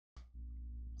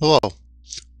Hello,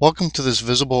 welcome to this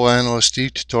Visible Analyst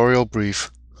eTutorial brief,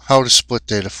 How to Split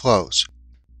Data Flows.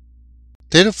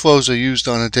 Data flows are used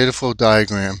on a data flow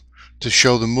diagram to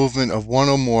show the movement of one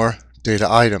or more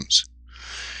data items.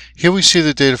 Here we see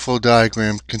the data flow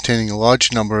diagram containing a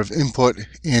large number of input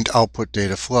and output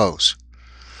data flows.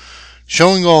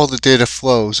 Showing all the data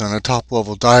flows on a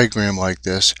top-level diagram like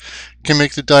this can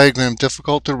make the diagram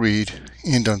difficult to read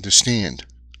and understand.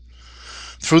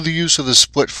 Through the use of the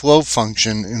split flow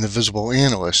function in the Visible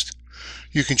Analyst,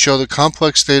 you can show the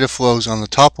complex data flows on the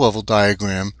top-level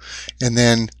diagram and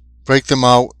then break them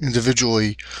out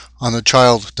individually on the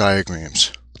child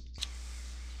diagrams.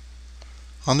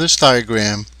 On this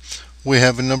diagram, we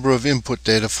have a number of input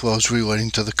data flows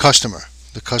relating to the customer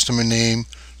name,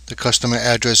 the customer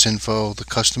address info, the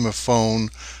customer phone,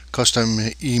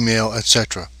 customer email,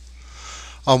 etc.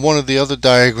 On one of the other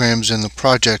diagrams in the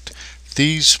project,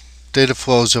 these data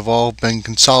flows have all been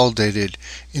consolidated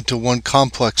into one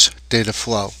complex data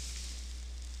flow.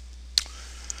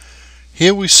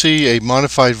 Here we see a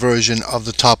modified version of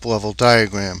the top-level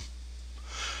diagram.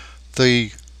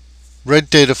 The red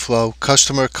data flow,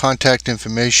 customer contact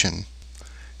information,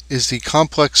 is the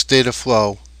complex data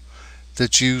flow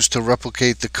that's used to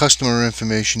replicate the customer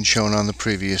information shown on the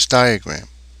previous diagram.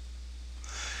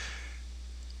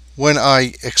 When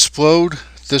I explode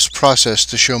this process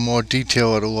to show more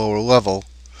detail at a lower level,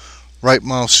 right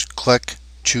mouse click,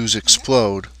 choose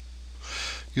explode,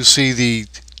 you'll see the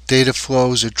data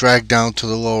flows are dragged down to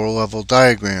the lower level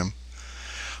diagram.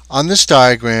 On this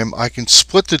diagram, I can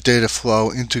split the data flow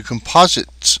into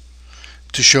composites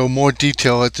to show more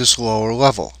detail at this lower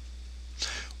level.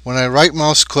 When I right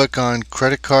mouse click on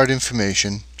credit card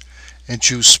information and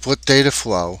choose split data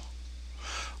flow,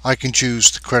 I can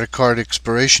choose the credit card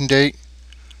expiration date,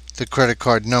 the credit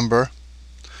card number.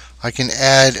 I can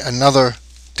add another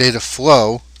data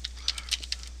flow,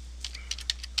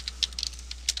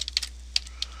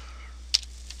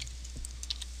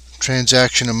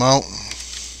 transaction amount,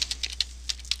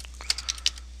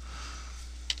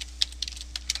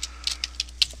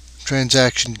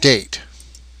 transaction date.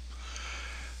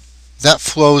 That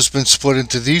flow has been split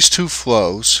into these two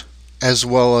flows, as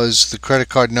well as the credit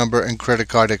card number and credit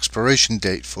card expiration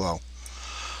date flow.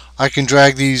 I can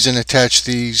drag these and attach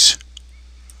these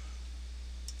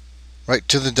right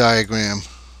to the diagram.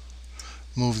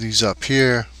 Move these up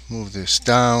here, move this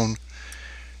down,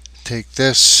 take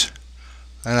this,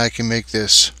 and I can make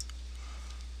this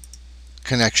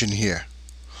connection here.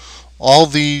 All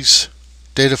these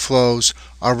data flows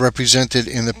are represented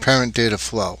in the parent data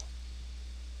flow.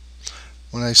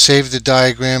 When I save the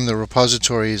diagram, the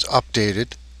repository is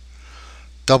updated.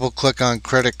 Double click on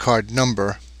credit card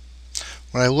number.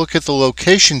 When I look at the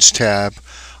Locations tab,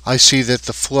 I see that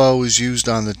the flow is used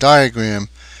on the diagram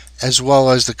as well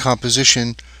as the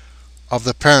composition of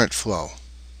the parent flow.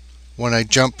 When I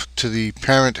jump to the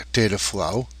parent data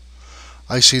flow,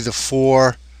 I see the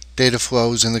 4 data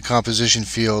flows in the composition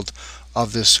field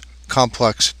of this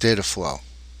complex data flow.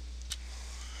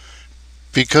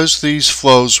 Because these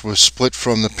flows were split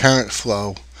from the parent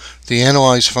flow, the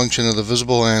Analyze function of the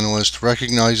Visible Analyst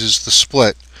recognizes the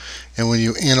split, and when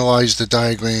you analyze the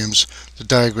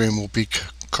diagram will be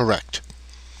correct.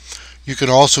 You can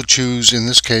also choose, in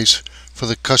this case, for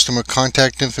the customer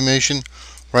contact information,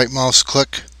 right mouse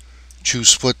click, choose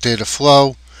Split Data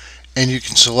Flow, and you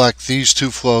can select these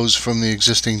two flows from the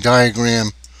existing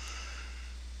diagram,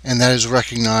 and that is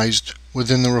recognized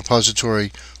within the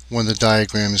repository when the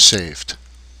diagram is saved.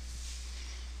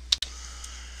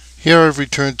 Here I've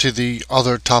returned to the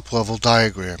other top-level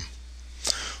diagram.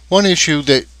 One issue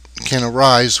that can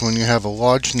arise when you have a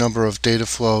large number of data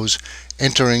flows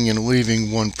entering and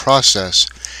leaving one process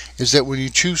is that when you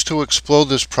choose to explode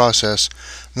this process,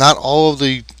 not all of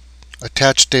the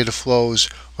attached data flows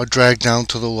are dragged down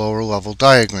to the lower level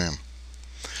diagram.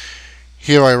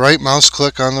 Here I right mouse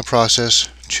click on the process,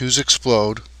 choose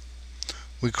explode,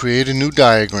 we create a new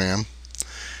diagram,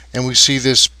 and we see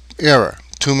this error,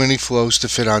 too many flows to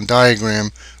fit on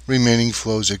diagram, remaining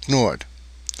flows ignored.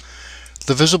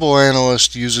 The Visible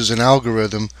Analyst uses an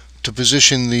algorithm to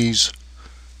position these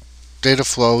data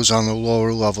flows on the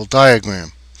lower level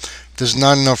diagram. There's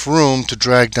not enough room to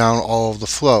drag down all of the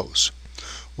flows.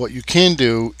 What you can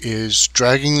do is,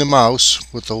 dragging the mouse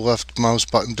with the left mouse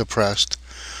button depressed,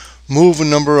 move a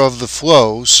number of the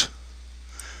flows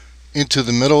into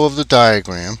the middle of the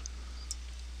diagram,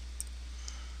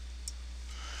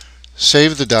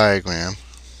 save the diagram,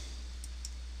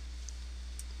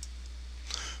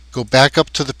 go back up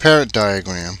to the parent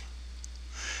diagram,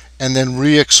 and then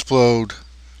re-explode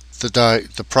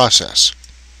the process.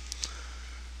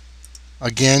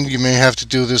 Again, you may have to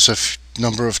do this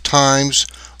number of times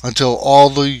until all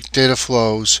the data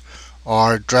flows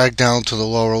are dragged down to the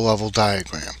lower level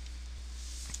diagram.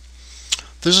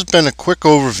 This has been a quick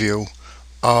overview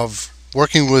of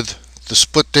working with the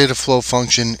Split Dataflow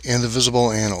function and the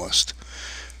Visible Analyst.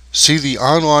 See the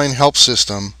online help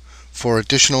system for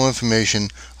additional information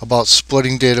about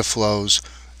splitting data flows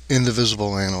in the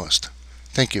Visible Analyst.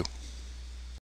 Thank you.